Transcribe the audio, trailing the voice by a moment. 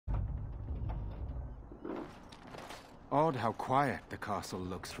Odd how quiet the castle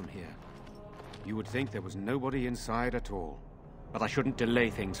looks from here. You would think there was nobody inside at all. But I shouldn't delay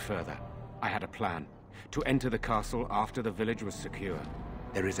things further. I had a plan. To enter the castle after the village was secure.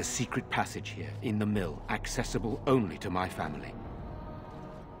 There is a secret passage here, in the mill, accessible only to my family.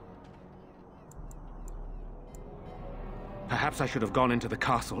 Perhaps I should have gone into the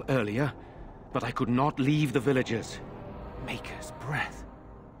castle earlier, but I could not leave the villagers. Maker's breath.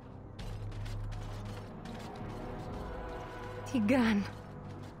 Tigan,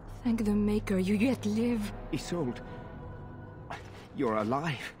 thank the Maker you yet live. Isolde, you're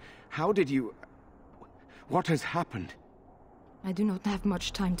alive. How did you... What has happened? I do not have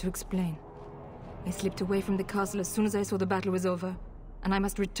much time to explain. I slipped away from the castle as soon as I saw the battle was over, and I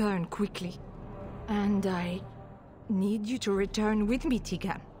must return quickly. And I need you to return with me,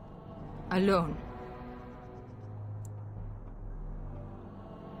 Tigan. Alone.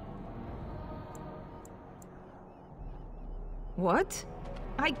 What?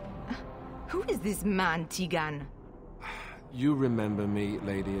 Who is this man, Tigan? You remember me,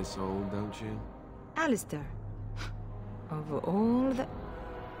 Lady Isolde, don't you? Alistair. Of all the...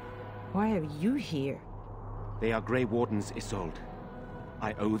 Why are you here? They are Grey Wardens, Isolde.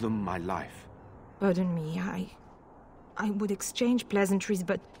 I owe them my life. Pardon me, I would exchange pleasantries,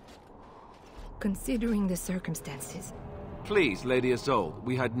 but... considering the circumstances... Please, Lady Isolde,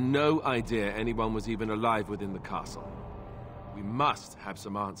 we had no idea anyone was even alive within the castle. We must have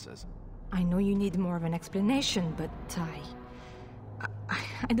some answers. I know you need more of an explanation, but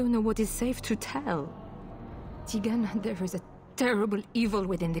I don't know what is safe to tell. Tigan, there is a terrible evil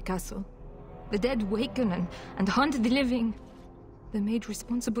within the castle. The dead waken and haunt the living. The maid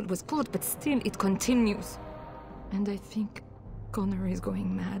responsible was caught, but still it continues. And I think Connor is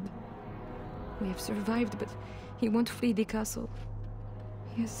going mad. We have survived, but he won't flee the castle.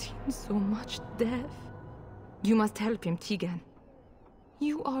 He has seen so much death. You must help him, Tigan.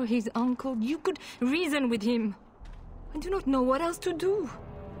 You are his uncle. You could reason with him. I do not know what else to do.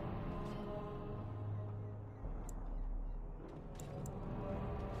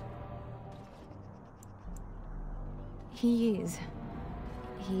 He is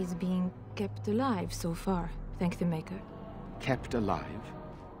being kept alive so far, thank the Maker. Kept alive?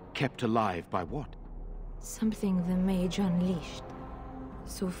 Kept alive by what? Something the mage unleashed.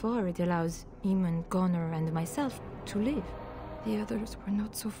 So far it allows Eamon, Connor, and myself to live. The others were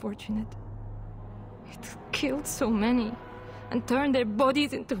not so fortunate. It killed so many, and turned their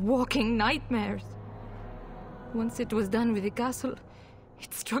bodies into walking nightmares. Once it was done with the castle,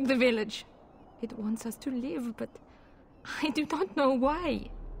 it struck the village. It wants us to live, but I do not know why.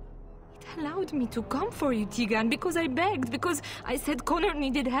 It allowed me to come for you, Tigan, because I begged, because I said Connor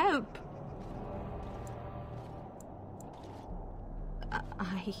needed help.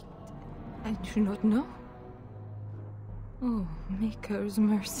 I do not know. Oh, Maker's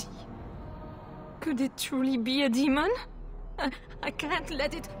mercy. Could it truly be a demon? I can't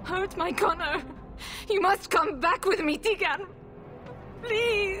let it hurt my Connor. You must come back with me, Tigan.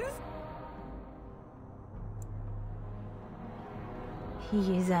 Please.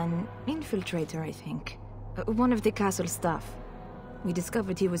 He is an infiltrator, I think. One of the castle staff. We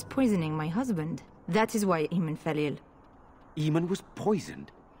discovered he was poisoning my husband. That is why Eamon fell ill. Eamon was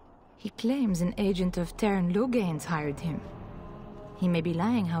poisoned? He claims an agent of Terran Logain's hired him. He may be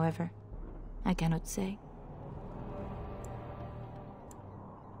lying, however. I cannot say.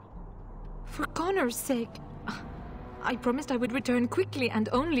 For Connor's sake, I promised I would return quickly and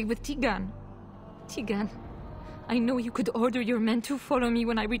only with Tigan. Tigan, I know you could order your men to follow me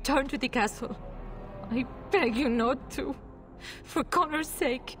when I return to the castle. I beg you not to. For Connor's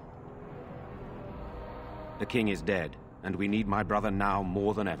sake. The king is dead, and we need my brother now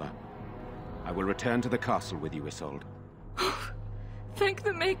more than ever. I will return to the castle with you, Isolde. Thank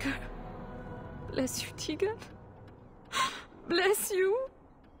the Maker. Bless you, Tigan. Bless you.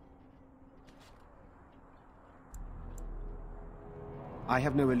 I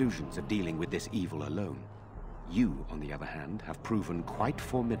have no illusions of dealing with this evil alone. You, on the other hand, have proven quite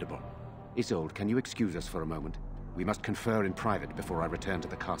formidable. Isolde, can you excuse us for a moment? We must confer in private before I return to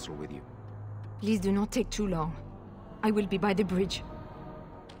the castle with you. Please do not take too long. I will be by the bridge.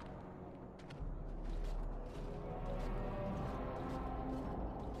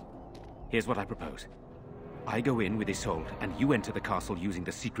 Here's what I propose. I go in with Isolde, and you enter the castle using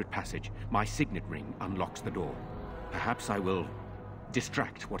the secret passage. My signet ring unlocks the door. Perhaps I will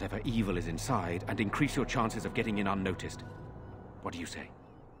distract whatever evil is inside and increase your chances of getting in unnoticed. What do you say?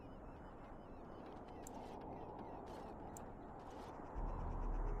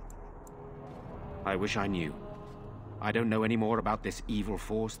 I wish I knew. I don't know any more about this evil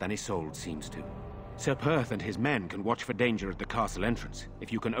force than Isolde seems to. Sir Perth and his men can watch for danger at the castle entrance.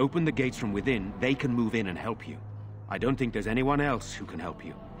 If you can open the gates from within, they can move in and help you. I don't think there's anyone else who can help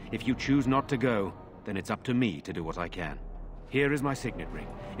you. If you choose not to go, then it's up to me to do what I can. Here is my signet ring.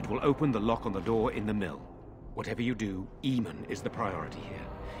 It will open the lock on the door in the mill. Whatever you do, Eamon is the priority here.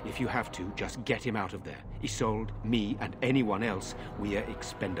 If you have to, just get him out of there. Isolde, me, and anyone else, we are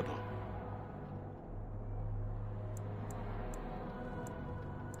expendable.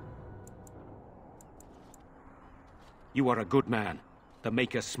 You are a good man. The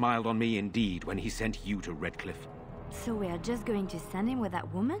Maker smiled on me indeed when he sent you to Redcliffe. So we are just going to send him with that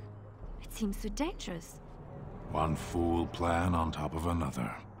woman? It seems so dangerous. One fool plan on top of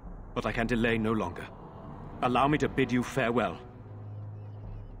another. But I can delay no longer. Allow me to bid you farewell.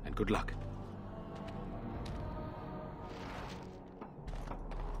 And good luck.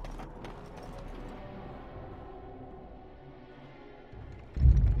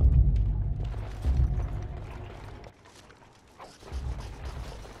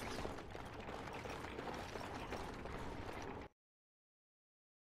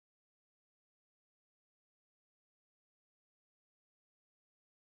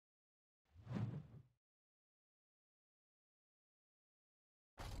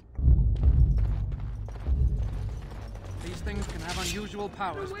 These things can have unusual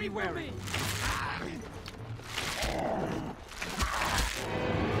powers. Be wary.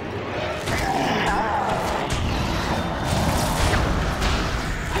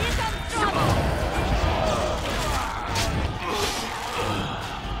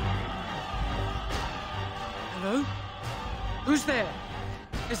 Hello? Who's there?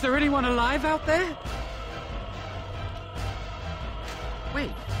 Is there anyone alive out there?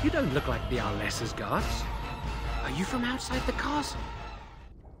 Wait, you don't look like the Arlessa's guards. Are you from outside the castle?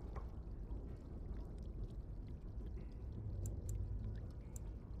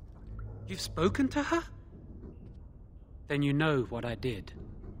 You've spoken to her? Then you know what I did.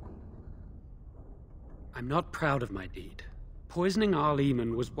 I'm not proud of my deed. Poisoning Arl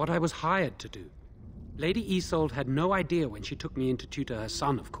Eamon was what I was hired to do. Lady Isolde had no idea when she took me in to tutor her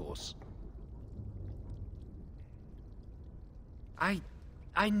son, of course.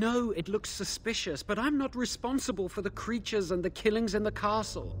 I know it looks suspicious, but I'm not responsible for the creatures and the killings in the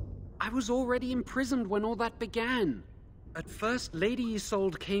castle. I was already imprisoned when all that began. At first, Lady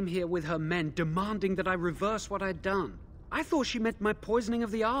Isolde came here with her men, demanding that I reverse what I'd done. I thought she meant my poisoning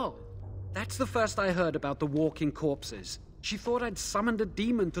of the Arl. That's the first I heard about the walking corpses. She thought I'd summoned a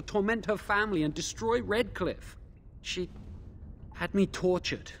demon to torment her family and destroy Redcliffe. She had me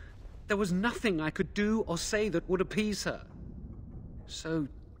tortured. There was nothing I could do or say that would appease her. So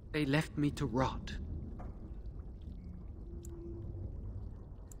they left me to rot.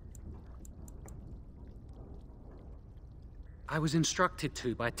 I was instructed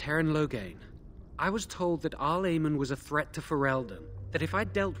to by Terran Loghain. I was told that Arl Eamon was a threat to Ferelden, that if I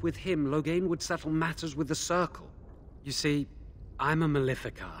dealt with him, Loghain would settle matters with the Circle. You see, I'm a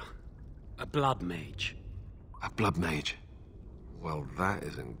Maleficar, a blood mage. A blood mage? Well, that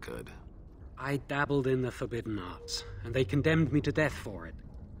isn't good. I dabbled in the forbidden arts, and they condemned me to death for it.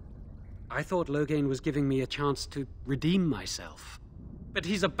 I thought Loghain was giving me a chance to redeem myself. But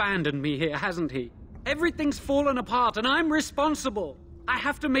he's abandoned me here, hasn't he? Everything's fallen apart, and I'm responsible. I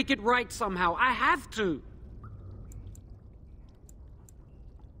have to make it right somehow. I have to.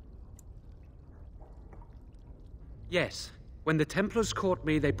 Yes, when the Templars caught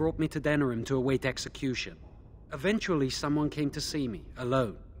me, they brought me to Denerim to await execution. Eventually, someone came to see me,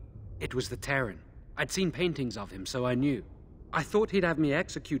 alone. It was the Terran. I'd seen paintings of him, so I knew. I thought he'd have me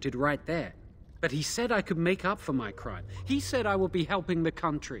executed right there. But he said I could make up for my crime. He said I would be helping the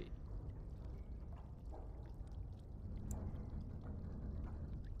country.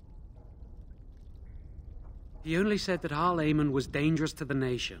 He only said that Arl Eamon was dangerous to the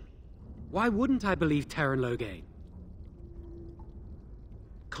nation. Why wouldn't I believe Terran Loghain?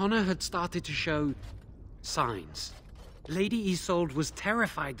 Connor had started to show signs. Lady Isolde was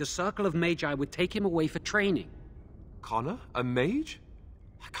terrified the Circle of Magi would take him away for training. Connor? A mage?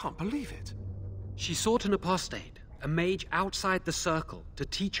 I can't believe it. She sought an apostate, a mage outside the Circle, to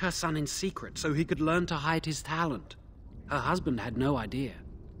teach her son in secret so he could learn to hide his talent. Her husband had no idea.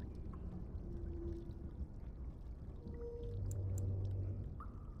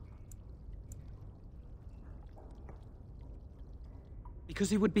 Because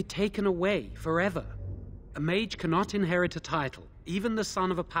he would be taken away forever. A mage cannot inherit a title, even the son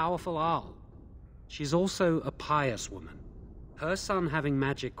of a powerful Arl. She's also a pious woman. Her son having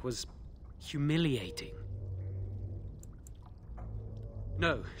magic was humiliating.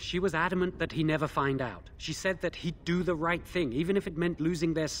 No, she was adamant that he never find out. She said that he'd do the right thing, even if it meant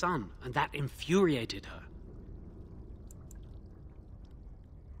losing their son, and that infuriated her.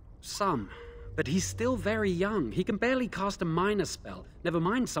 But he's still very young. He can barely cast a minor spell, never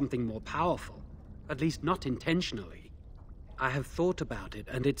mind something more powerful. At least not intentionally. I have thought about it,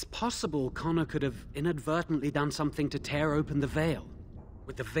 and it's possible Connor could have inadvertently done something to tear open the veil.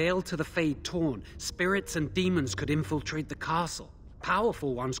 With the veil to the Fade torn, spirits and demons could infiltrate the castle.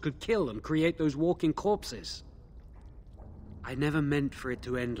 Powerful ones could kill and create those walking corpses. I never meant for it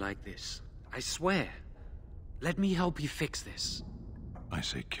to end like this. I swear. Let me help you fix this. I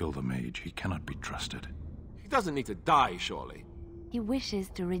say kill the mage. He cannot be trusted. He doesn't need to die, surely. He wishes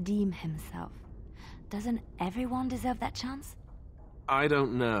to redeem himself. Doesn't everyone deserve that chance? I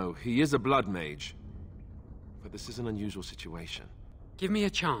don't know. He is a blood mage. But this is an unusual situation. Give me a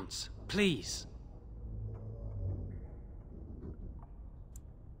chance, please.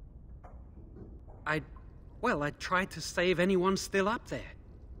 Well, I tried to save anyone still up there.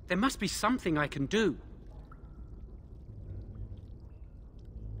 There must be something I can do.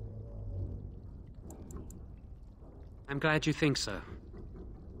 I'm glad you think so.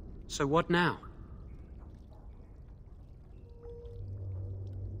 So what now?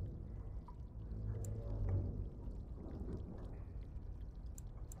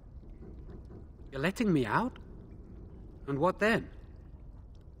 You're letting me out? And what then?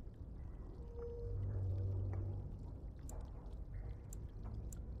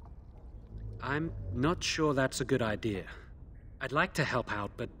 I'm not sure that's a good idea. I'd like to help out,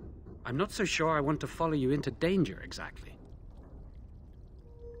 but I'm not so sure I want to follow you into danger exactly.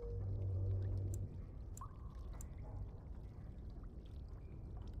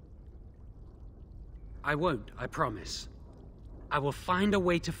 I won't, I promise. I will find a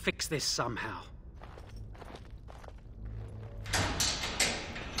way to fix this somehow.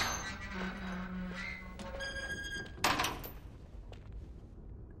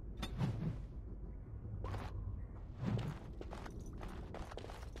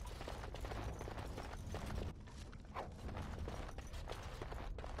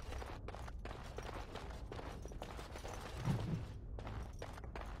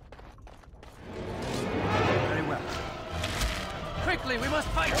 We must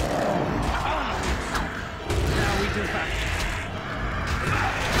fight! Now we do that.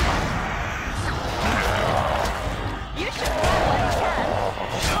 You should run when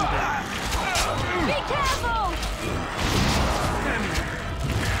you can! Be careful!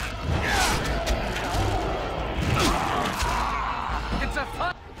 It's a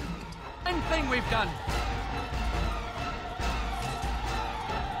fine thing we've done!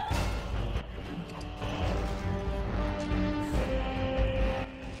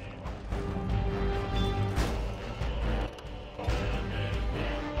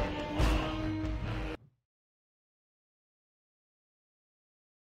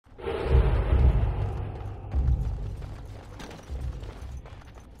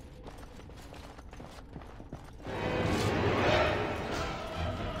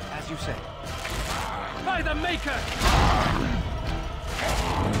 You say. By the Maker!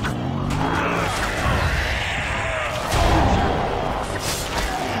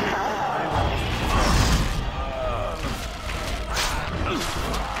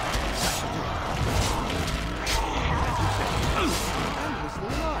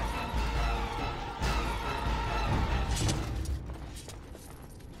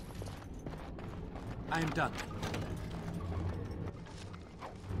 I am done.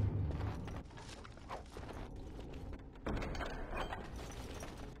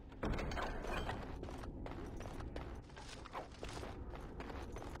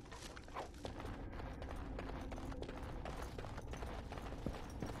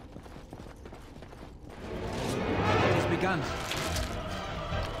 Begun.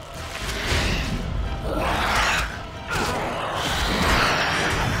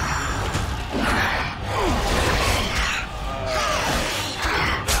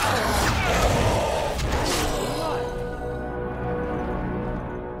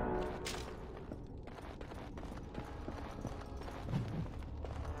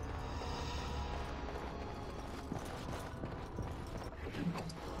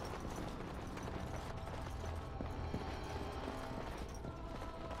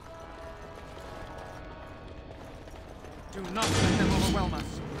 Do not let them overwhelm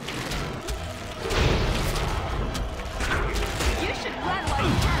us. You should run while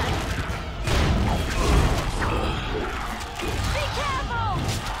you can. Be careful!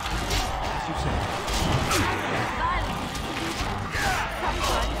 As you say. Violence.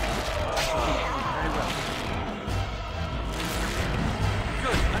 Very well.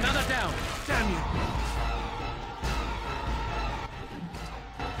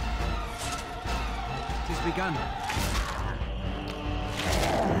 begun.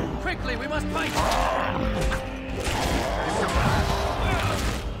 Quickly, we must fight!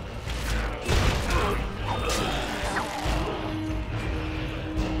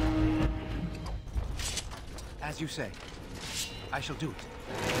 As you say, I shall do it.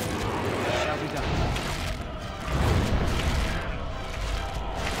 It shall be done.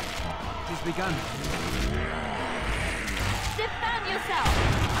 It is begun. Defend yourself!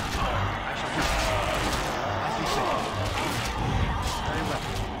 I shall do it. As you say. Very well.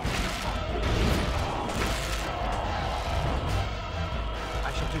 I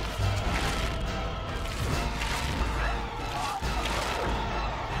shall do it.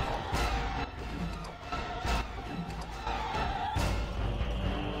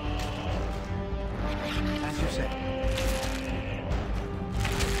 As you say.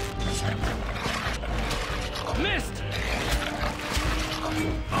 Missed!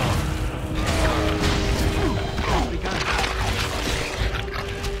 Begun.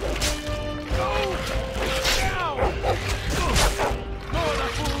 More the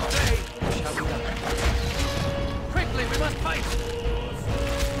fool's day! Shall be done. Quickly, we must fight!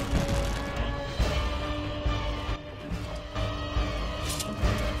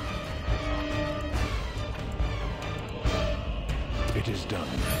 It is done.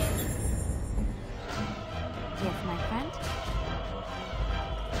 Yes, my friend.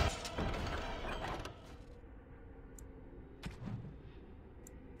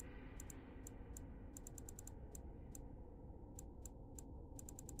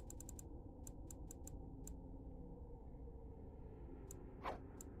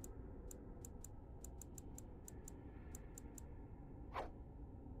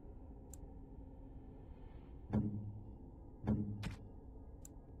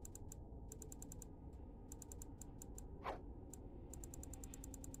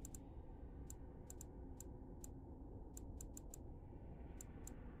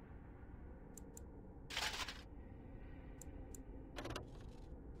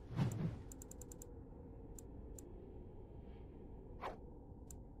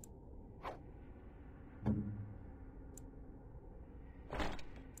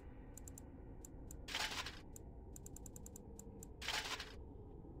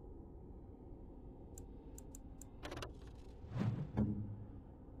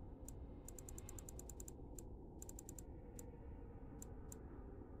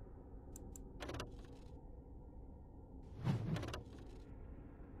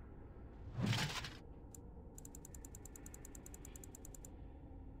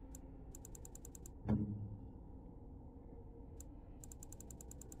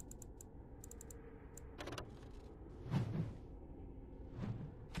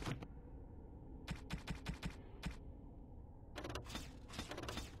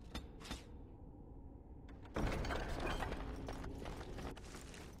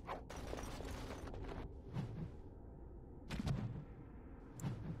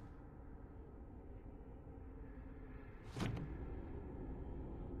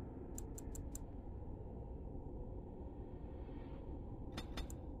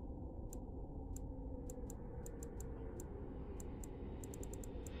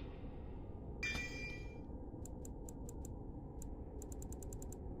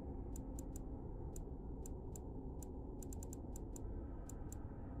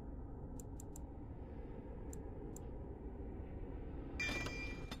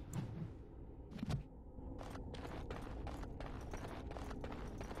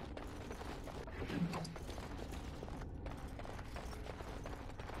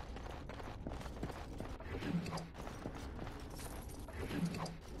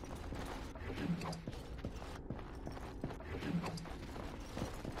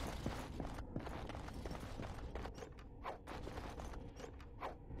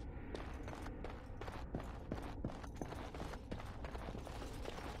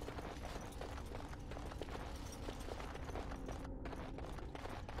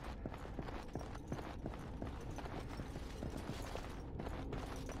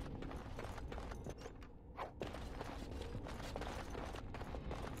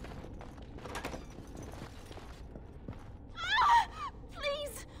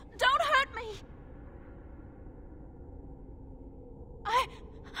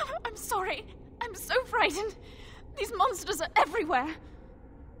 I'm sorry. I'm so frightened. These monsters are everywhere.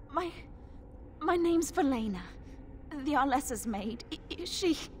 My name's Valena. The Arlessa's maid. Is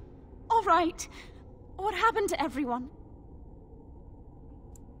she all right? What happened to everyone?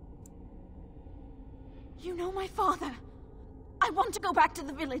 You know my father. I want to go back to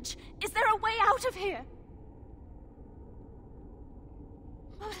the village. Is there a way out of here?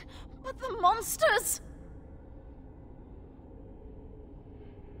 But the monsters!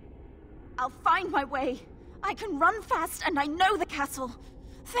 I'll find my way. I can run fast, and I know the castle.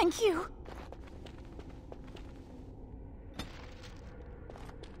 Thank you.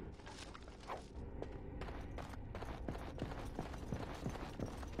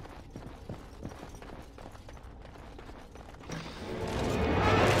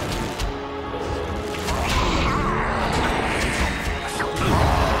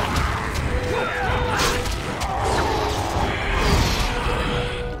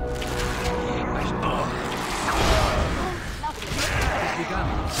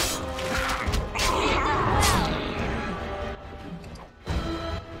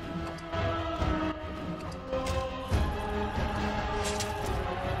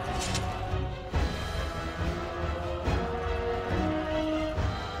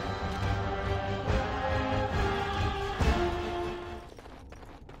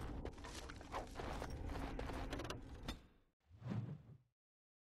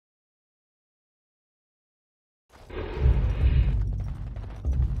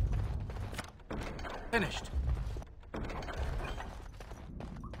 Finished.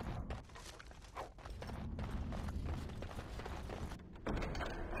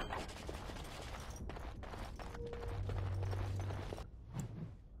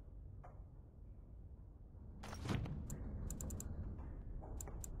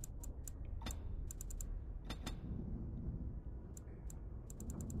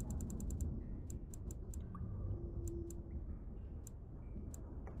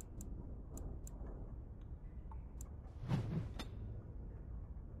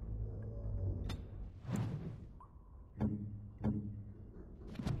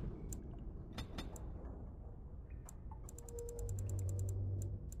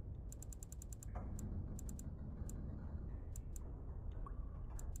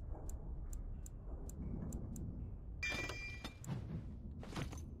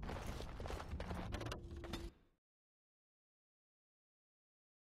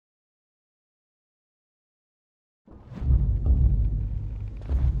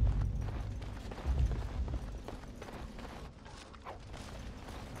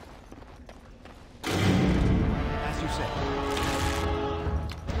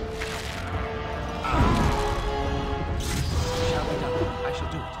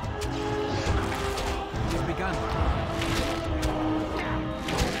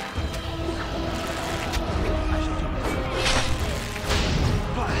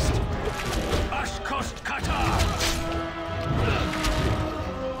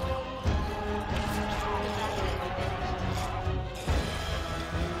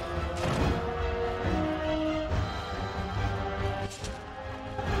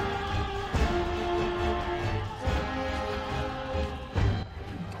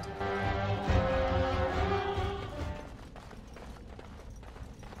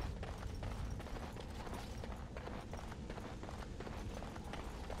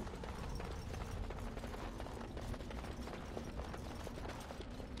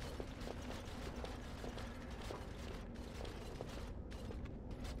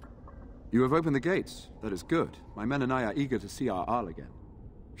 You have opened the gates. That is good. My men and I are eager to see our Arl again.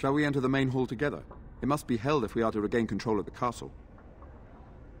 Shall we enter the main hall together? It must be held if we are to regain control of the castle.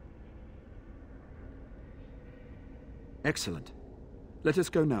 Excellent. Let us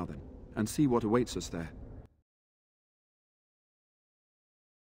go now, then, and see what awaits us there.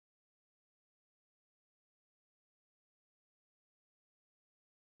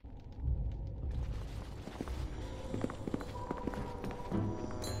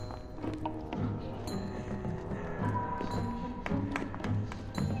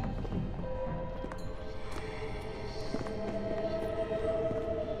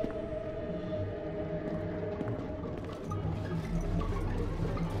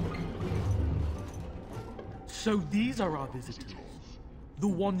 So these are our visitors. The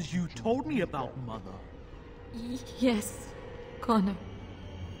ones you told me about, Mother. Yes, Connor.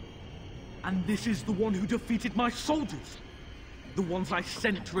 And this is the one who defeated my soldiers. The ones I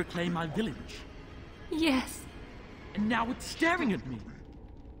sent to reclaim my village. Yes. And now it's staring at me.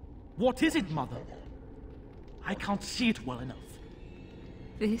 What is it, Mother? I can't see it well enough.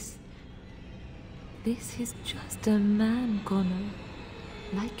 This is just a man, Connor.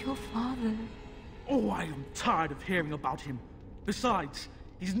 Like your father. Oh, I am tired of hearing about him. Besides,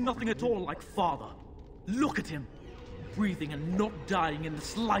 he's nothing at all like Father. Look at him. Breathing and not dying in the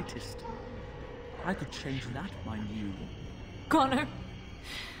slightest. I could change that, mind you. Connor,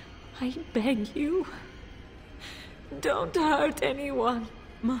 I beg you. Don't hurt anyone.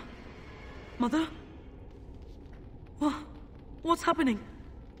 Mother? What's happening?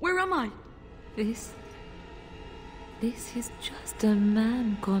 Where am I? This is just a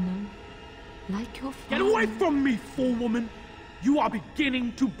man, Connor. Like your Get father. away from me, fool woman! You are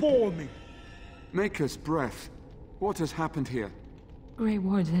beginning to bore me. Maker's breath. What has happened here? Grey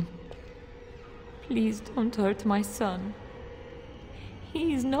Warden, please don't hurt my son.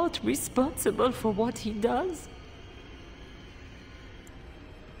 He is not responsible for what he does.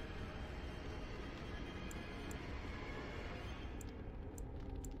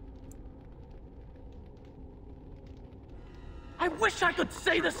 I wish I could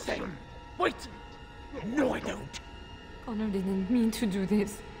say the same. Wait. No, I don't. Connor didn't mean to do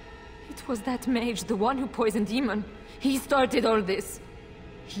this. It was that mage, the one who poisoned Demon. He started all this.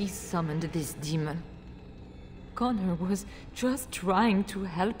 He summoned this demon. Connor was just trying to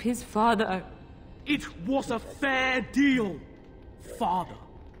help his father. It was a fair deal. Father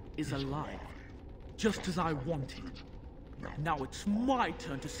is alive, just as I wanted. Now it's my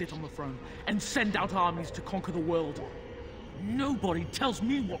turn to sit on the throne and send out armies to conquer the world. Nobody tells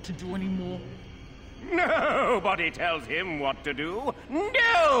me what to do anymore. Nobody tells him what to do.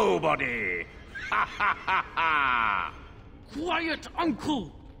 Nobody! Ha ha ha ha! Quiet,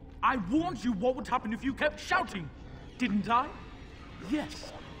 Uncle! I warned you what would happen if you kept shouting, didn't I?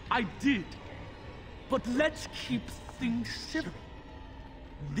 Yes, I did. But let's keep things civil.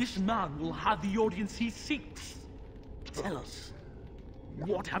 This man will have the audience he seeks. Tell us,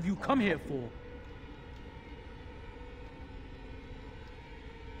 what have you come here for?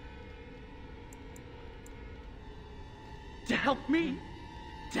 To help me?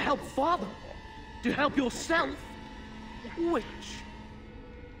 To help Father? To help yourself? Which?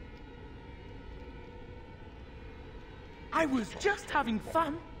 I was just having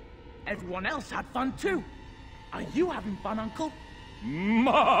fun. Everyone else had fun too. Are you having fun, Uncle?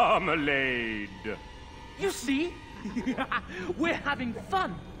 Marmalade! You see? We're having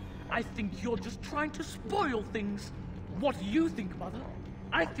fun. I think you're just trying to spoil things. What do you think, Mother?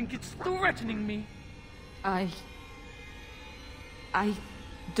 I think it's threatening me. I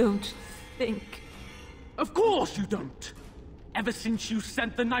don't think... Of course you don't! Ever since you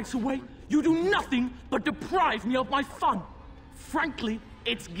sent the knights away, you do nothing but deprive me of my fun. Frankly,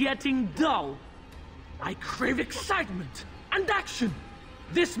 it's getting dull. I crave excitement and action.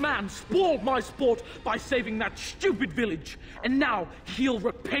 This man spoiled my sport by saving that stupid village, and now he'll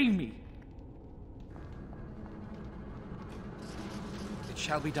repay me. It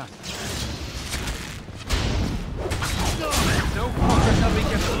shall be done. No quarter shall be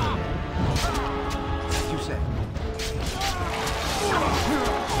given. As you say.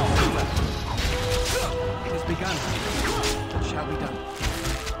 It is begun. It shall be done.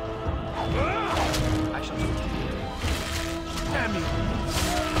 I shall do it. Damn you.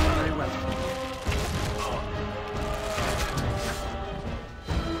 Very well.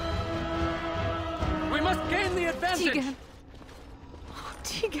 We must gain the advantage! Tegan! Oh,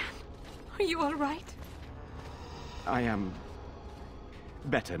 Tegan! Are you all right? I am...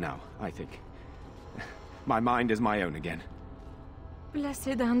 better now, I think. My mind is my own again.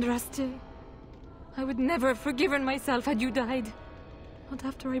 Blessed Andraste. I would never have forgiven myself had you died. Not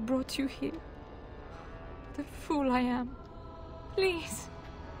after I brought you here. The fool I am. Please.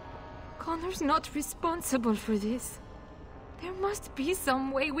 Connor's not responsible for this. There must be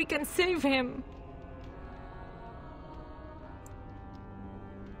some way we can save him.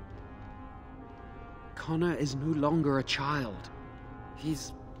 Connor is no longer a child.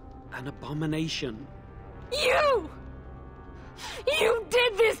 He's an abomination. You! You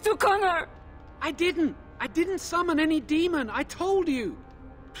did this to Connor! I didn't. I didn't summon any demon. I told you.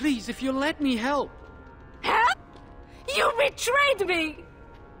 Please, if you'll let me help. Help? You betrayed me!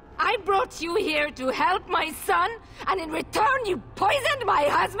 I brought you here to help my son, and in return you poisoned my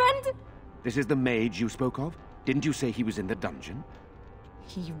husband? This is the mage you spoke of? Didn't you say he was in the dungeon?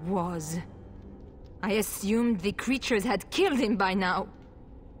 He was. I assumed the creatures had killed him by now.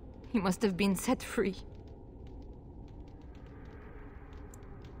 He must have been set free.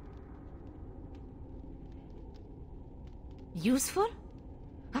 Useful?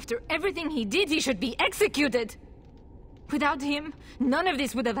 After everything he did, he should be executed! Without him, none of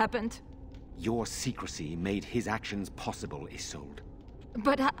this would have happened. Your secrecy made his actions possible, Isolde.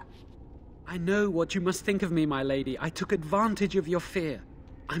 But I know what you must think of me, my lady. I took advantage of your fear.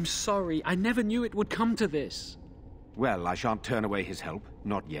 I'm sorry. I never knew it would come to this. Well, I shan't turn away his help.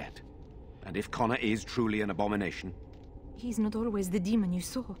 Not yet. And if Connor is truly an abomination... He's not always the demon you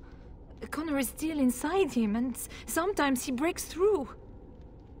saw. Connor is still inside him, and sometimes he breaks through.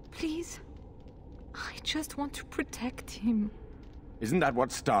 Please, I just want to protect him. Isn't that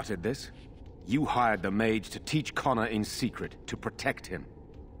what started this? You hired the mage to teach Connor in secret, to protect him.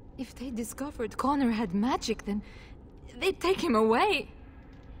 If they discovered Connor had magic, then they'd take him away.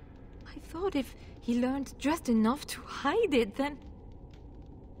 I thought if he learned just enough to hide it, then...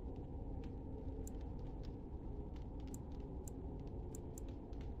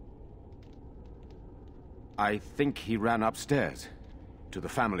 I think he ran upstairs, to the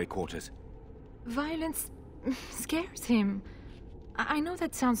family quarters. Violence scares him. I know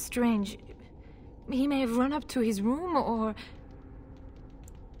that sounds strange. He may have run up to his room, or...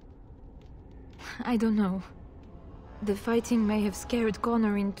 I don't know. The fighting may have scared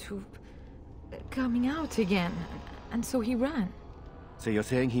Connor into... coming out again, and so he ran. So you're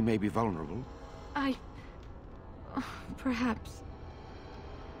saying he may be vulnerable? Perhaps.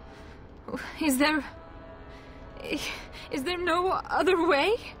 Is there no other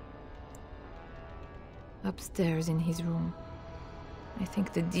way? Upstairs in his room. I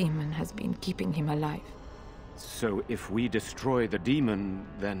think the demon has been keeping him alive. So if we destroy the demon,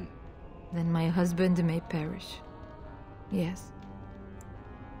 then... Then my husband may perish. Yes.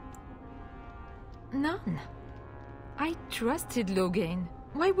 None. I trusted Logain.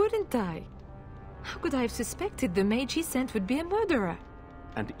 Why wouldn't I? How could I have suspected the mage he sent would be a murderer?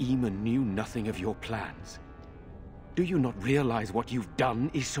 And Eamon knew nothing of your plans. Do you not realize what you've done,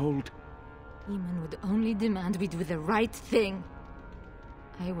 Isolde? Eamon would only demand we do the right thing.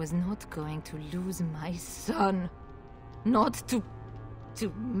 I was not going to lose my son. Not to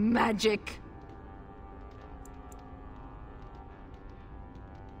magic.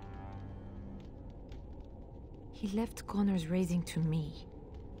 He left Connor's raising to me.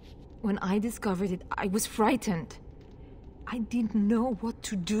 When I discovered it, I was frightened. I didn't know what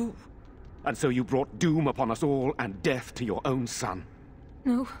to do. And so you brought doom upon us all and death to your own son.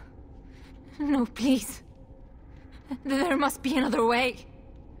 No. No, please. There must be another way.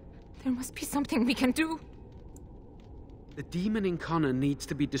 There must be something we can do. The demon in Connor needs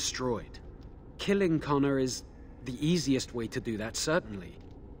to be destroyed. Killing Connor is the easiest way to do that, certainly.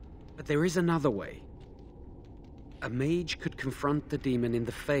 But there is another way. A mage could confront the demon in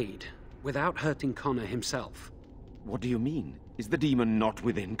the Fade, without hurting Connor himself. What do you mean? Is the demon not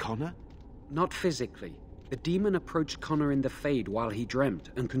within Connor? Not physically. The demon approached Connor in the Fade while he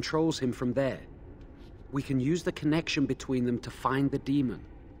dreamt, and controls him from there. We can use the connection between them to find the demon.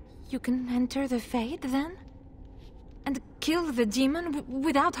 You can enter the Fade, then? And kill the demon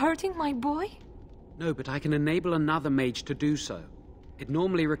without hurting my boy? No, but I can enable another mage to do so. It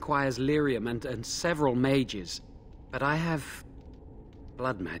normally requires lyrium and several mages. But I have...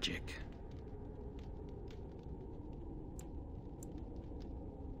 blood magic.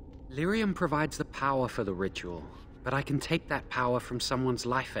 Lyrium provides the power for the ritual, but I can take that power from someone's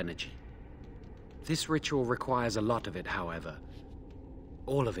life energy. This ritual requires a lot of it, however.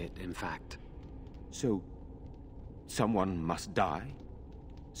 All of it, in fact. So, someone must die?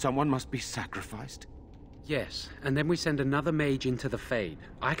 Someone must be sacrificed? Yes, and then we send another mage into the Fade.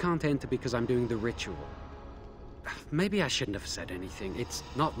 I can't enter because I'm doing the ritual. Maybe I shouldn't have said anything. It's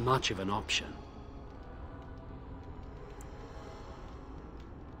not much of an option.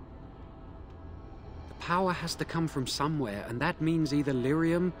 The power has to come from somewhere, and that means either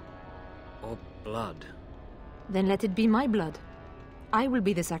lyrium or blood. Then let it be my blood. I will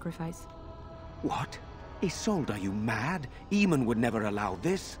be the sacrifice. What? Isolde, are you mad? Eamon would never allow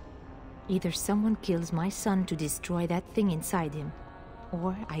this. Either someone kills my son to destroy that thing inside him,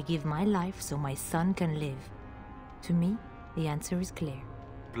 or I give my life so my son can live. To me, the answer is clear.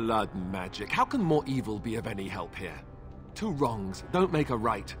 Blood magic. How can more evil be of any help here? Two wrongs don't make a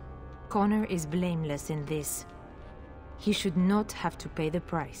right. Connor is blameless in this. He should not have to pay the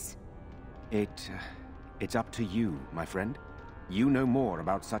price. It's up to you, my friend. You know more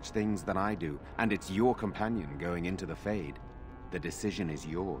about such things than I do, and it's your companion going into the Fade. The decision is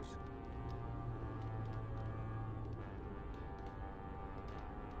yours.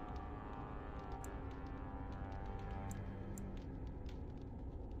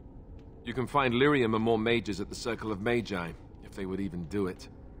 You can find lyrium and more mages at the Circle of Magi, if they would even do it.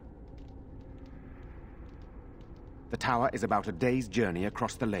 The tower is about a day's journey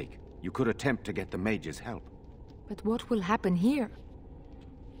across the lake. You could attempt to get the mages' help. But what will happen here?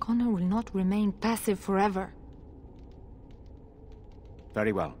 Connor will not remain passive forever.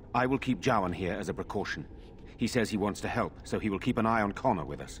 Very well. I will keep Jowan here as a precaution. He says he wants to help, so he will keep an eye on Connor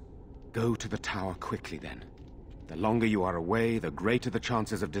with us. Go to the tower quickly, then. The longer you are away, the greater the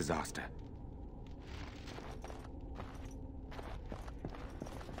chances of disaster.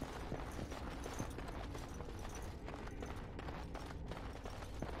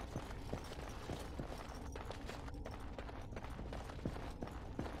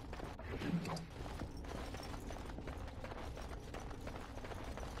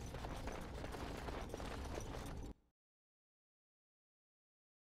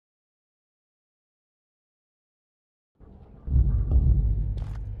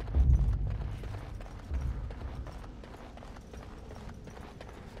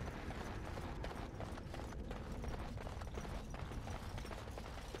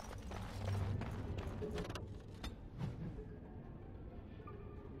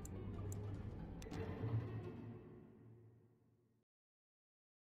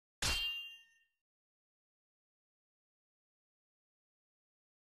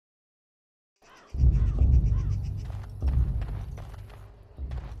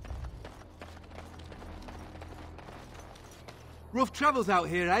 Rough travels out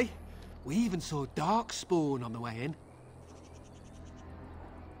here, eh? We even saw Darkspawn on the way in.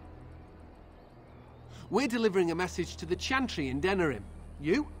 We're delivering a message to the Chantry in Denerim.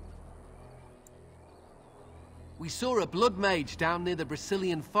 You? We saw a blood mage down near the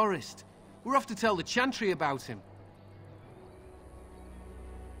Brazilian forest. We're off to tell the Chantry about him.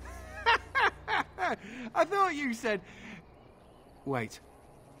 I thought you said... Wait.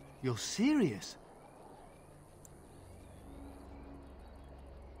 You're serious?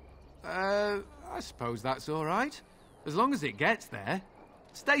 I suppose that's all right. As long as it gets there.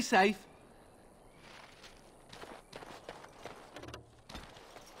 Stay safe.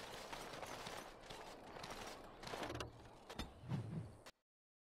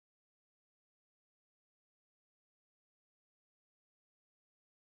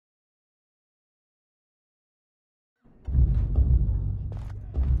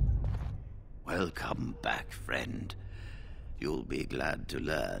 Welcome back, friend. You'll be glad to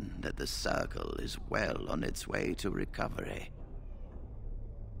learn that the Circle is well on its way to recovery.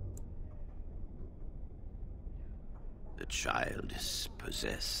 The child is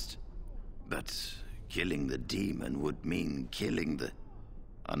possessed, but killing the demon would mean killing the...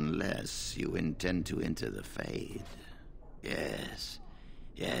 Unless you intend to enter the Fade. Yes,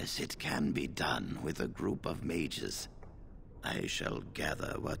 it can be done with a group of mages. I shall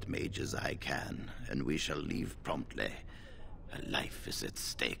gather what mages I can, and we shall leave promptly. A life is at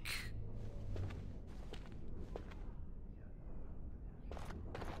stake.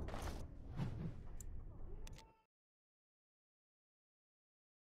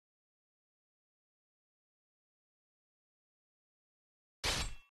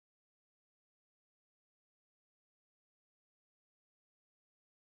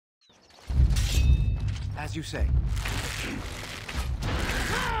 As you say.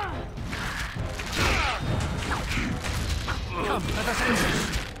 Come, let us enter.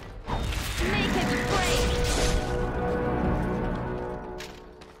 Make it break!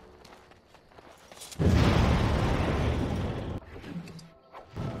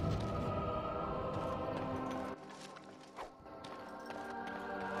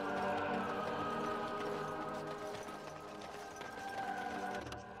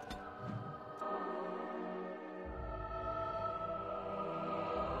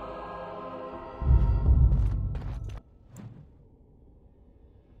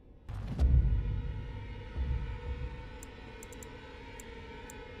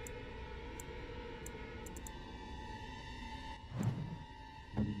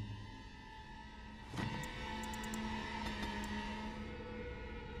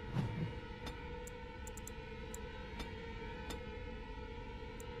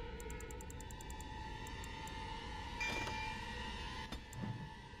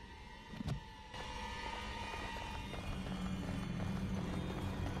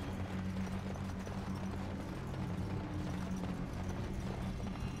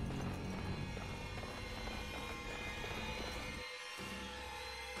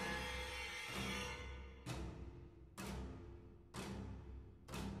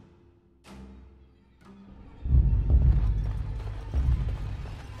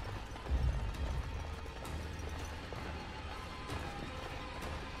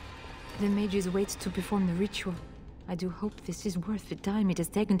 The mages wait to perform the ritual. I do hope this is worth the time it has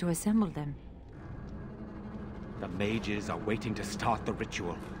taken to assemble them. The mages are waiting to start the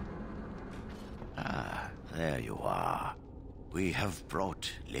ritual. Ah, there you are. We have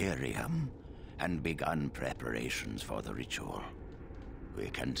brought lyrium and begun preparations for the ritual.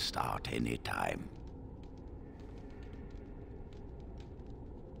 We can start any time.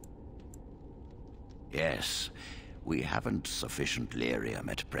 Yes, we haven't sufficient lyrium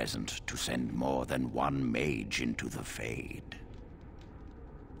at present to send more than one mage into the Fade.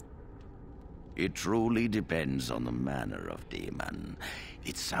 It truly depends on the manner of demon.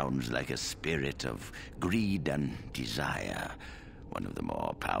 It sounds like a spirit of greed and desire, one of the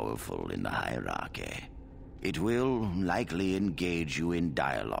more powerful in the hierarchy. It will likely engage you in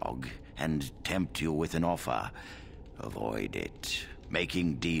dialogue and tempt you with an offer. Avoid it.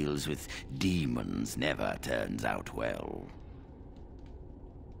 Making deals with demons never turns out well.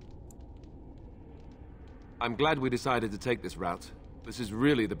 I'm glad we decided to take this route. This is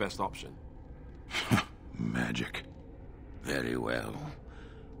really the best option. Magic. Very well.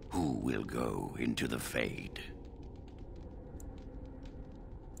 Who will go into the Fade?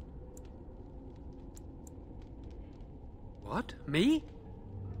 What? Me?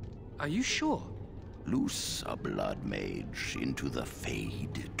 Are you sure? Loose a blood mage into the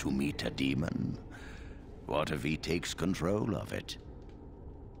Fade to meet a demon. What if he takes control of it?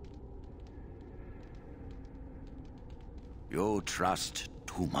 You trust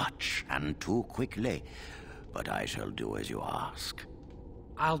too much and too quickly, but I shall do as you ask.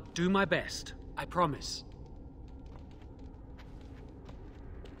 I'll do my best, I promise.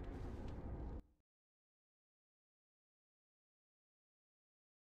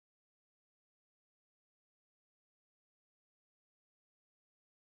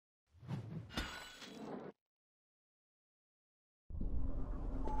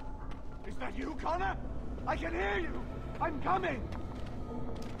 Is that you, Connor? I can hear you! I'm coming!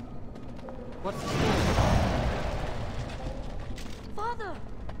 What's the story? Father!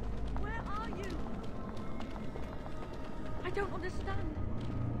 Where are you? I don't understand.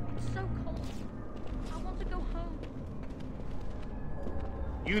 It's so cold. I want to go home.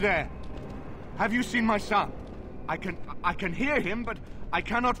 You there? Have you seen my son? I can hear him, but I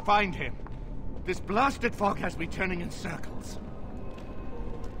cannot find him. This blasted fog has me turning in circles.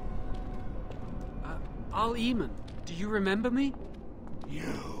 Al-Eamon, do you remember me?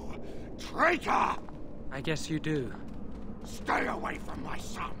 You traitor! I guess you do. Stay away from my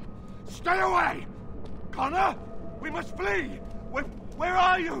son! Stay away! Connor, we must flee! Where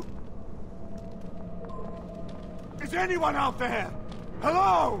are you? Is anyone out there?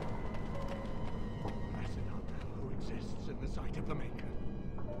 Hello? Blessed art thou who exists in the sight of the Maker.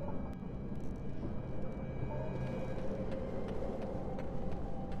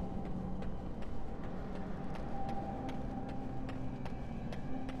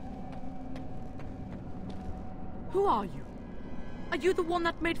 Who are you? Are you the one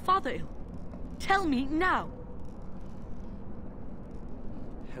that made Father ill? Tell me now!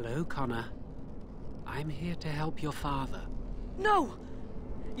 Hello, Connor. I'm here to help your father. No!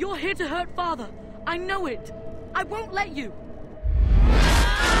 You're here to hurt Father. I know it. I won't let you.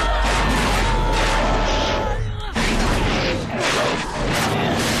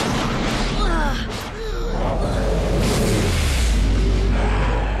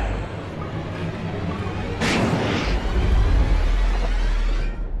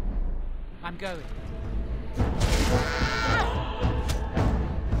 I'm going.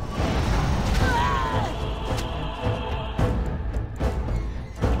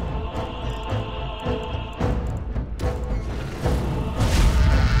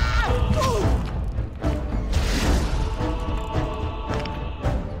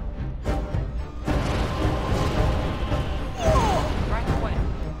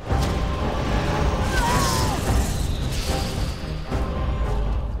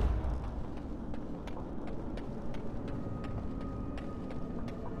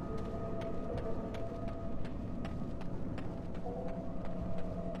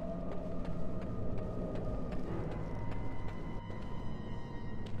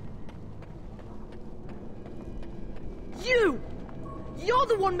 You're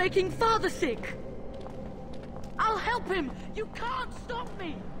the one making Father sick! I'll help him! You can't stop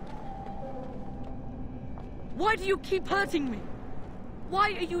me! Why do you keep hurting me?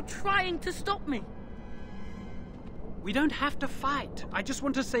 Why are you trying to stop me? We don't have to fight. I just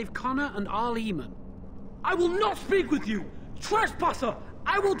want to save Connor and Al-Eamon. I will not speak with you! Trespasser!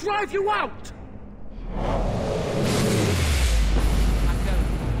 I will drive you out!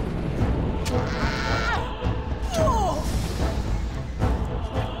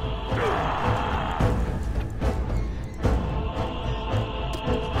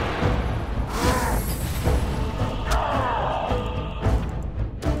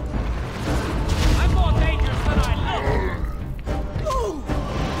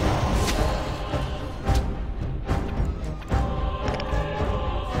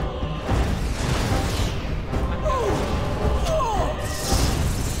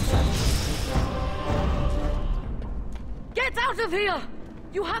 Out of here!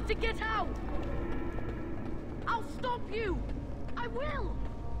 You have to get out! I'll stop you! I will!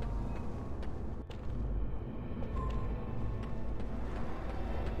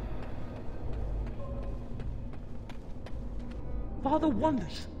 Father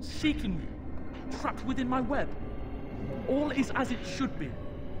wanders, seeking me, trapped within my web. All is as it should be.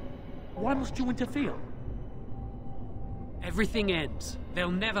 Why must you interfere? Everything ends.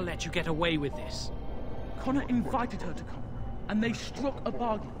 They'll never let you get away with this. Connor invited her to come, and they struck a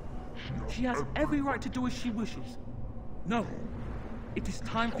bargain. She has every right to do as she wishes. No, it is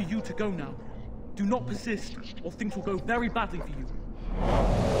time for you to go now. Do not persist, or things will go very badly for you.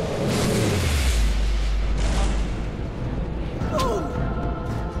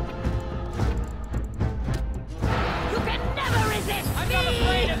 You can never resist me! I'm not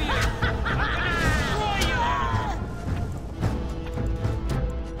afraid of you! I'm gonna destroy you!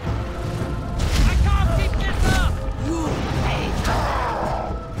 I can't keep this up!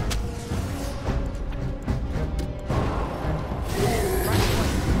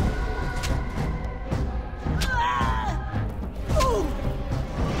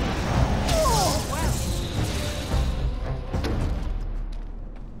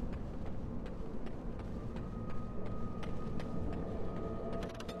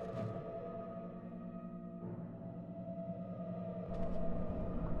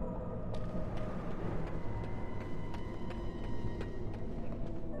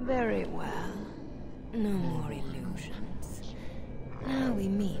 Very well. No more illusions. Now we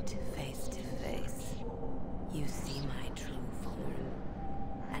meet face to face. You see my true form,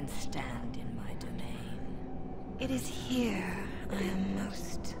 and stand in my domain. It is here I am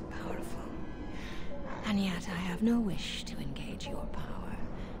most powerful. And yet I have no wish to engage your power,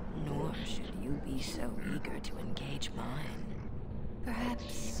 nor should you be so eager to engage mine.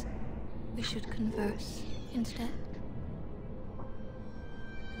 Perhaps we should converse instead?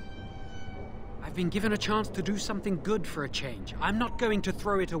 I've been given a chance to do something good for a change. I'm not going to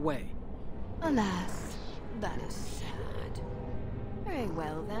throw it away. Alas, that is sad. Very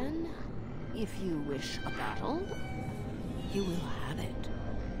well then. If you wish a battle, you will have it.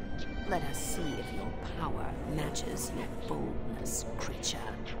 Let us see if your power matches your boldness, creature.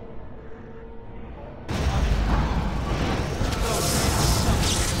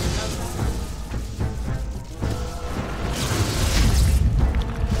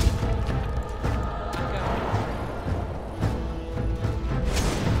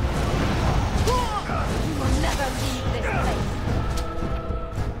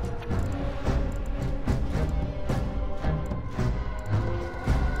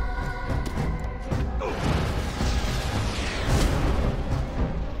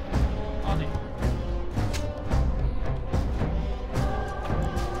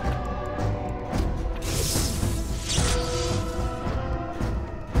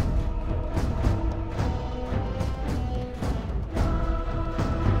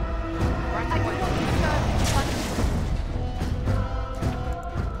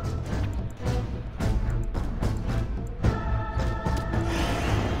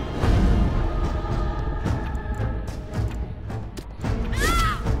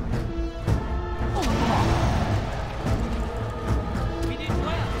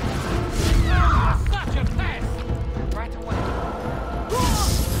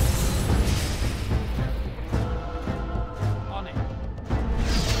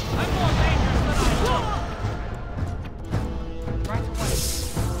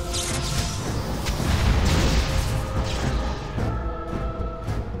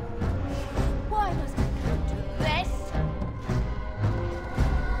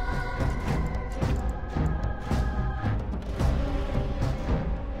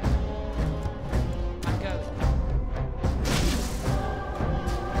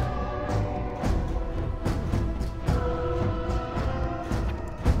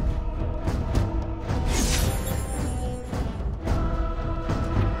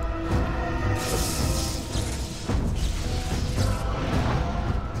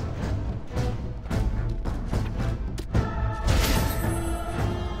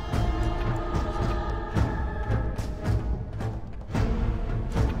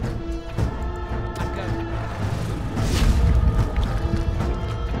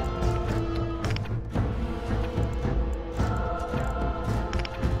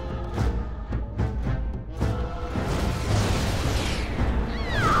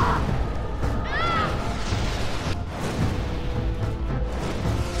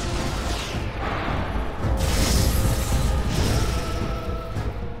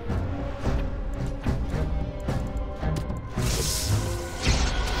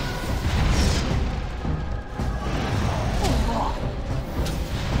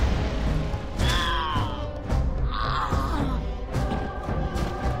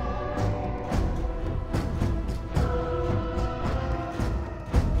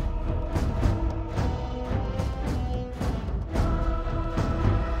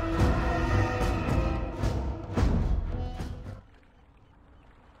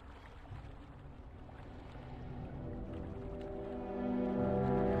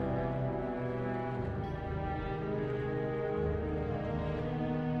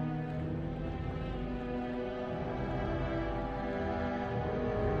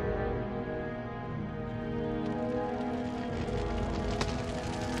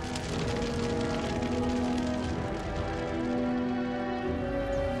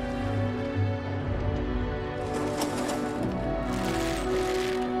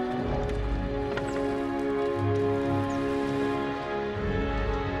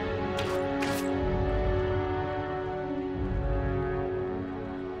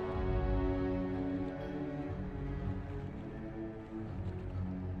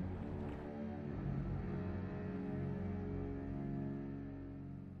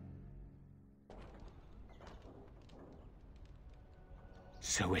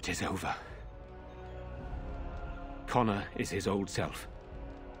 So it is over. Connor is his old self.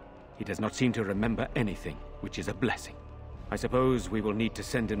 He does not seem to remember anything, which is a blessing. I suppose we will need to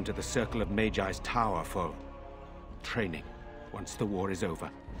send him to the Circle of Magi's tower for training once the war is over.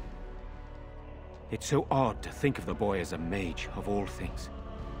 It's so odd to think of the boy as a mage, of all things.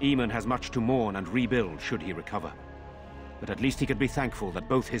 Eamon has much to mourn and rebuild should he recover. But at least he can be thankful that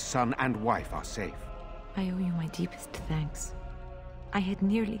both his son and wife are safe. I owe you my deepest thanks. I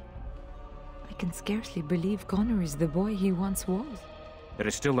can scarcely believe Connor is the boy he once was. There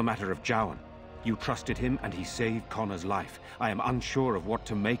is still the matter of Jowan. You trusted him and he saved Connor's life. I am unsure of what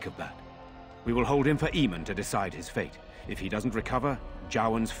to make of that. We will hold him for Eamon to decide his fate. If he doesn't recover,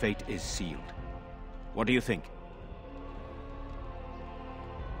 Jowan's fate is sealed. What do you think?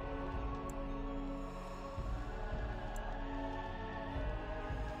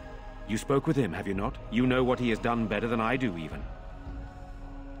 You spoke with him, have you not? You know what he has done better than I do, even.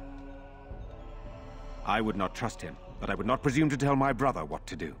 I would not trust him, but I would not presume to tell my brother what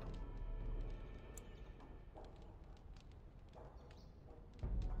to do.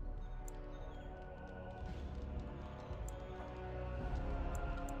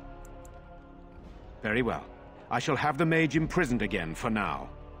 Very well. I shall have the mage imprisoned again for now.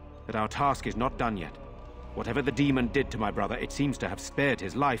 But our task is not done yet. Whatever the demon did to my brother, it seems to have spared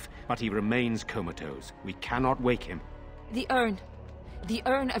his life, but he remains comatose. We cannot wake him. The urn. The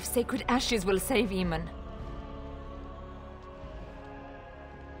urn of sacred ashes will save Eamon.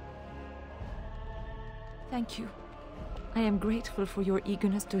 Thank you. I am grateful for your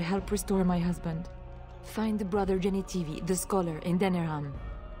eagerness to help restore my husband. Find Brother Genitivi, the scholar, in Deneram.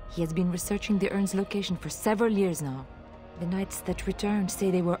 He has been researching the urn's location for several years now. The knights that returned say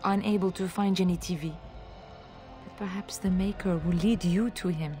they were unable to find Genitivi. But perhaps the Maker will lead you to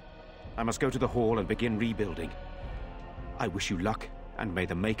him. I must go to the hall and begin rebuilding. I wish you luck, and may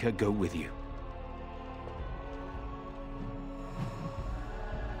the Maker go with you.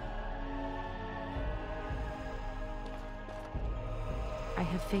 I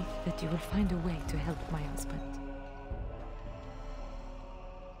have faith that you will find a way to help my husband.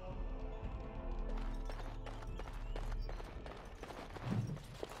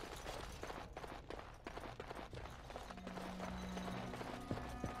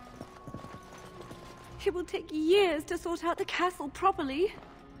 It will take years to sort out the castle properly,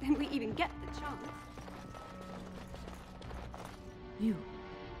 if we even get the chance.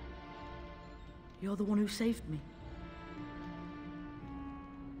 You're the one who saved me.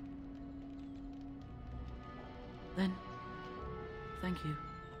 Then, thank you.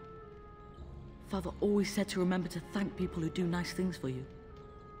 Father always said to remember to thank people who do nice things for you.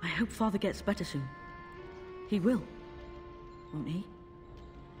 I hope Father gets better soon. He will, won't he?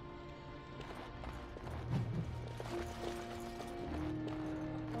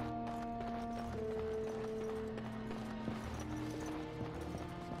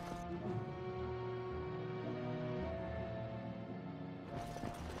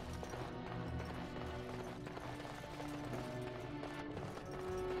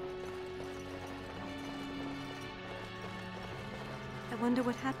 I wonder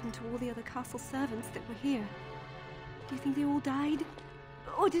what happened to all the other castle servants that were here. Do you think they all died?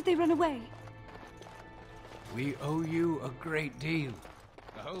 Or did they run away? We owe you a great deal.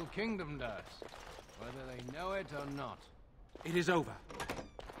 The whole kingdom does, whether they know it or not. It is over.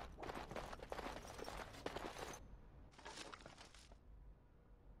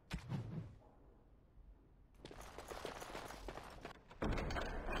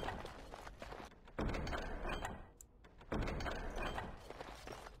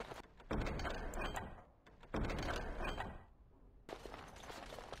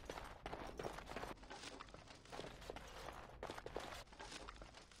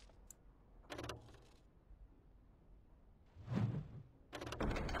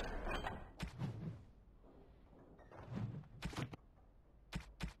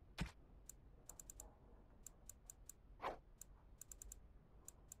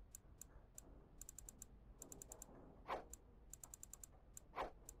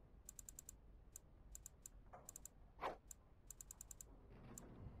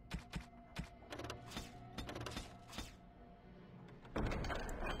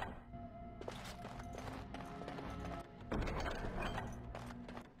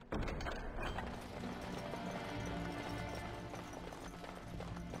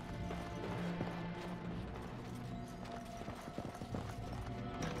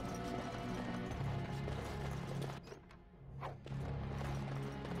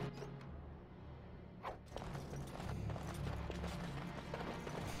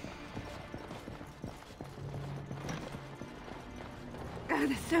 Oh,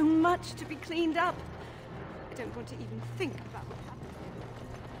 there's so much to be cleaned up. I don't want to even think about what happened.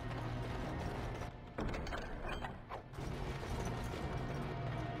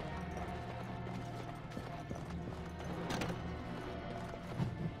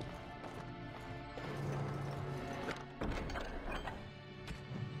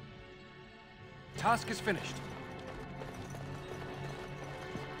 task is finished.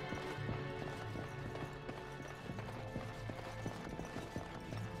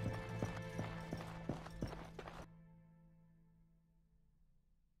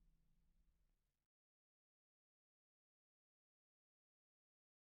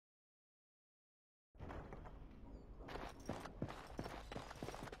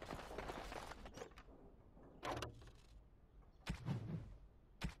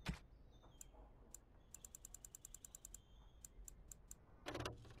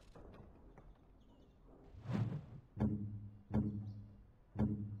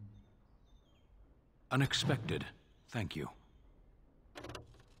 Unexpected. Thank you.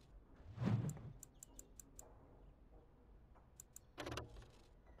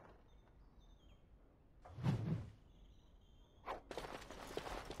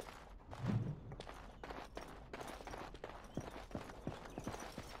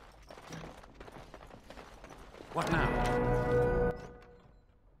 What now?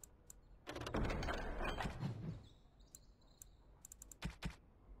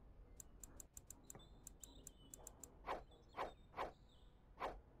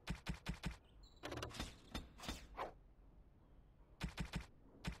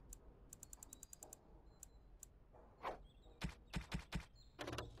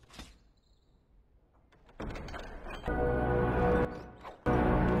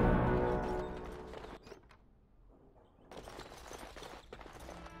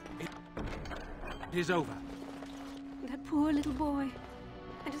 It is over. That poor little boy.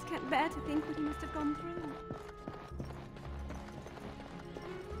 I just can't bear to think what he must have gone through.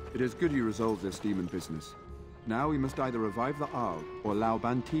 It is good you resolved this demon business. Now we must either revive the Arl or allow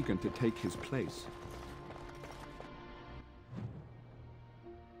Ban Tegan to take his place.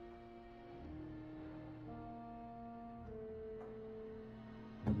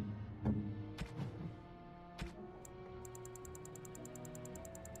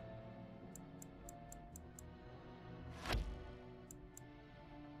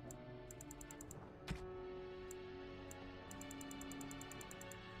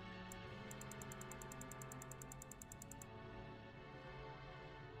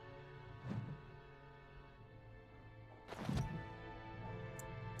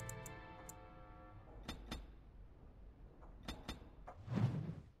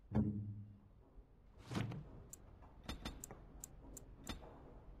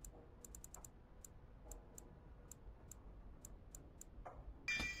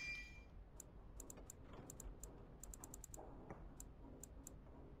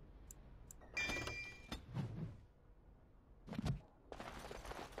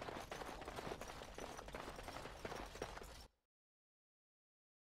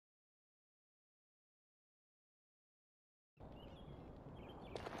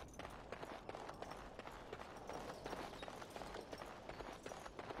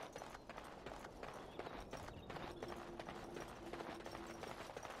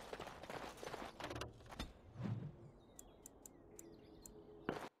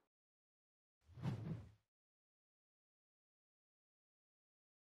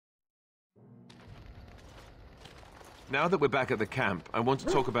 Now that we're back at the camp, I want to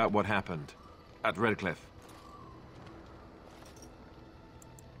talk about what happened at Redcliffe.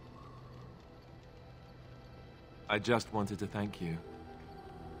 I just wanted to thank you.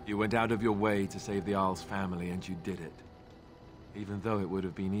 You went out of your way to save the Arl's family, and you did it. Even though it would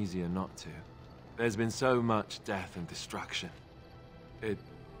have been easier not to. There's been so much death and destruction. It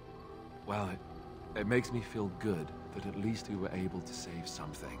makes me feel good that at least we were able to save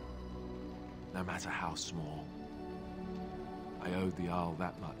something. No matter how small. I owed the Arl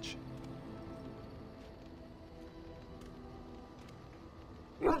that much.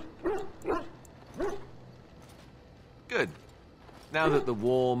 Good. Now that the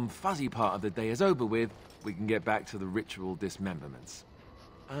warm, fuzzy part of the day is over with, we can get back to the ritual dismemberments.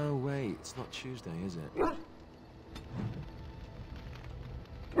 Oh wait, it's not Tuesday, is it?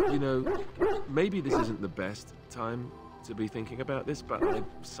 You know, maybe this isn't the best time to be thinking about this, but I have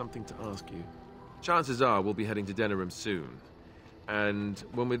something to ask you. Chances are we'll be heading to Denerim soon. And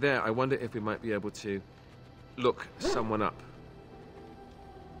when we're there, I wonder if we might be able to look someone up.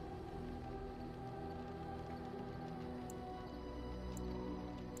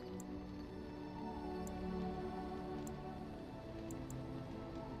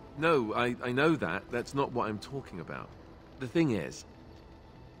 No, I know that. That's not what I'm talking about. The thing is,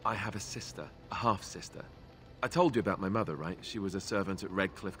 I have a sister, a half-sister. I told you about my mother, right? She was a servant at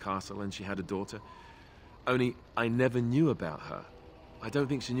Redcliffe Castle and she had a daughter. Only, I never knew about her. I don't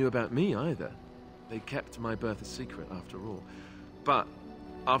think she knew about me either. They kept my birth a secret, after all. But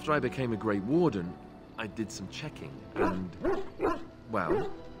After I became a Great Warden, I did some checking, and, well,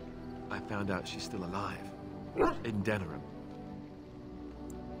 I found out she's still alive. In Denerim.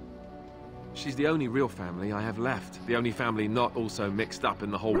 She's the only real family I have left. The only family not also mixed up in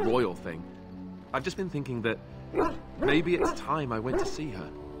the whole royal thing. I've just been thinking that maybe it's time I went to see her.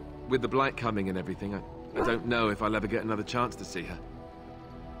 With the blight coming and everything, I don't know if I'll ever get another chance to see her.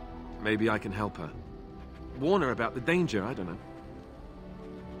 Maybe I can help her. Warn her about the danger, I don't know.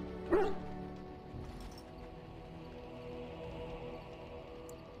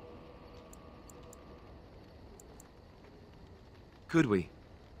 Could we?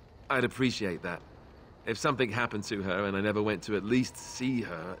 I'd appreciate that. If something happened to her and I never went to at least see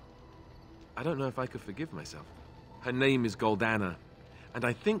her, I don't know if I could forgive myself. Her name is Goldana, and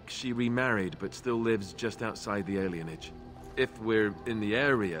I think she remarried but still lives just outside the alienage. If we're in the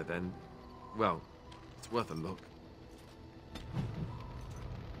area, then, well, it's worth a look.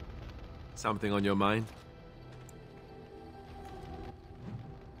 Something on your mind?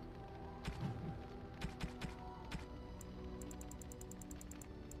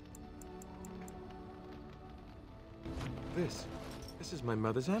 This is my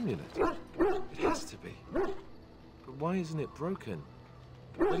mother's amulet. It has to be. But why isn't it broken?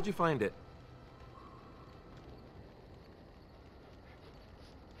 Where did you find it?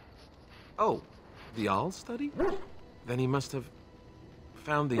 Oh, the Arl study? Then he must have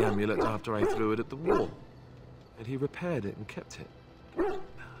found the amulet after I threw it at the wall. And he repaired it and kept it.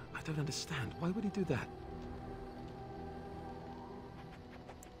 I don't understand. Why would he do that?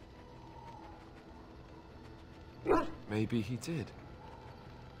 Maybe he did.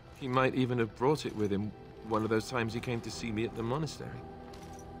 He might even have brought it with him one of those times he came to see me at the monastery.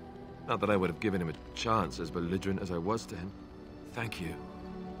 Not that I would have given him a chance, as belligerent as I was to him. Thank you.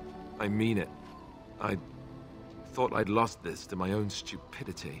 I mean it. I thought I'd lost this to my own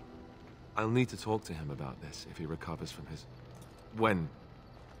stupidity. I'll need to talk to him about this if he recovers from his... When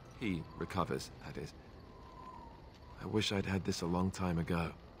he recovers, that is. I wish I'd had this a long time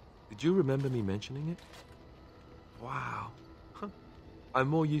ago. Did you remember me mentioning it? Wow. Huh. I'm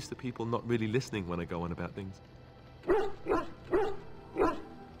more used to people not really listening when I go on about things.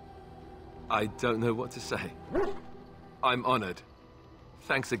 I don't know what to say. I'm honored.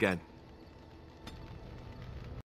 Thanks again.